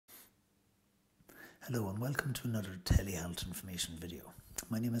Hello and welcome to another telehealth information video.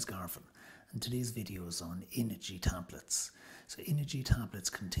 My name is Garvin and today's video is on Inegy tablets. So Inegy tablets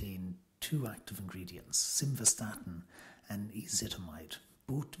contain two active ingredients, Simvastatin and ezetimibe.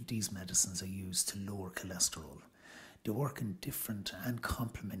 Both of these medicines are used to lower cholesterol. They work in different and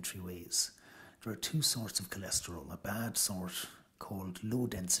complementary ways. There are two sorts of cholesterol, a bad sort called low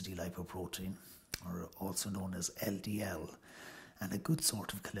density lipoprotein, or also known as LDL, and a good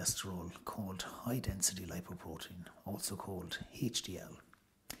sort of cholesterol called high-density lipoprotein, also called HDL.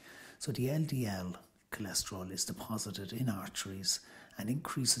 So the LDL cholesterol is deposited in arteries and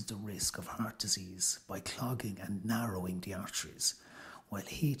increases the risk of heart disease by clogging and narrowing the arteries, while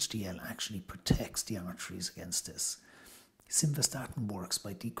HDL actually protects the arteries against this. Simvastatin works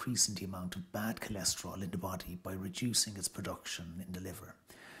by decreasing the amount of bad cholesterol in the body by reducing its production in the liver.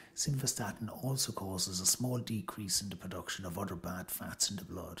 Simvastatin also causes a small decrease in the production of other bad fats in the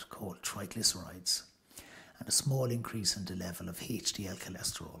blood called triglycerides and a small increase in the level of HDL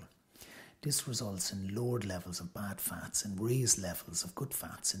cholesterol. This results in lowered levels of bad fats and raised levels of good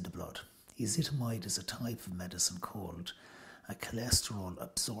fats in the blood. Ezetimibe is a type of medicine called a cholesterol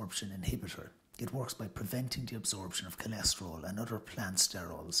absorption inhibitor. It works by preventing the absorption of cholesterol and other plant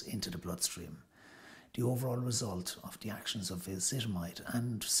sterols into the bloodstream. The overall result of the actions of ezetimibe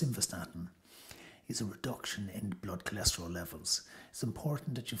and simvastatin is a reduction in blood cholesterol levels. It's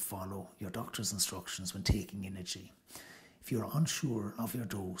important that you follow your doctor's instructions when taking Inegy. If you're unsure of your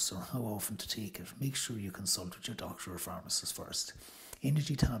dose or how often to take it, make sure you consult with your doctor or pharmacist first.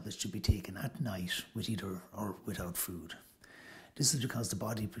 Inegy tablets should be taken at night with either or without food. This is because the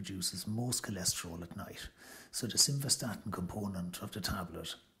body produces most cholesterol at night, so the simvastatin component of the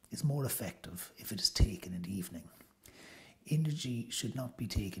tablet is more effective if it is taken in the evening. Inegy should not be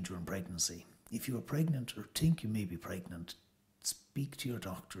taken during pregnancy. If you are pregnant or think you may be pregnant, speak to your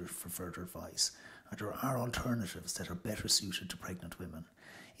doctor for further advice. There are alternatives that are better suited to pregnant women.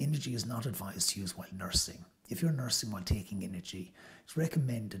 Inegy is not advised to use while nursing. If you're nursing while taking Inegy, it's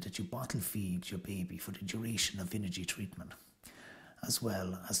recommended that you bottle feed your baby for the duration of Inegy treatment, as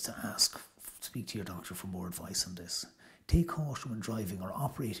well as to speak to your doctor for more advice on this. Take caution when driving or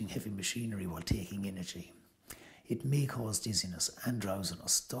operating heavy machinery while taking Inegy. It may cause dizziness and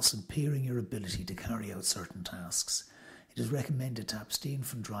drowsiness, thus impairing your ability to carry out certain tasks. It is recommended to abstain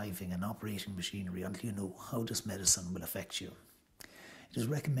from driving and operating machinery until you know how this medicine will affect you. It is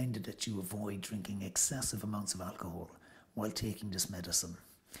recommended that you avoid drinking excessive amounts of alcohol while taking this medicine,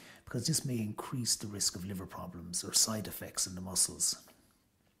 because this may increase the risk of liver problems or side effects in the muscles.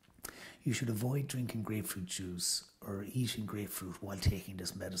 You should avoid drinking grapefruit juice or eating grapefruit while taking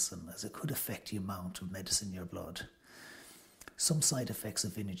this medicine, as it could affect the amount of medicine in your blood. Some side effects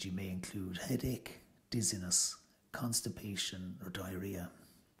of Inegy may include headache, dizziness, constipation or diarrhea.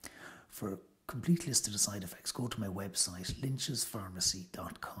 For a complete list of the side effects, go to my website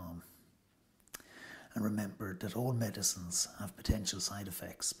lynchespharmacy.com. And remember that all medicines have potential side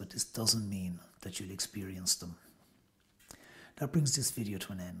effects, but this doesn't mean that you'll experience them. That brings this video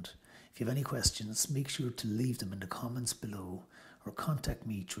to an end. If you have any questions, make sure to leave them in the comments below or contact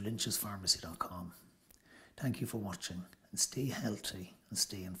me through lynchespharmacy.com. Thank you for watching, and stay healthy and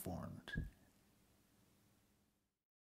stay informed.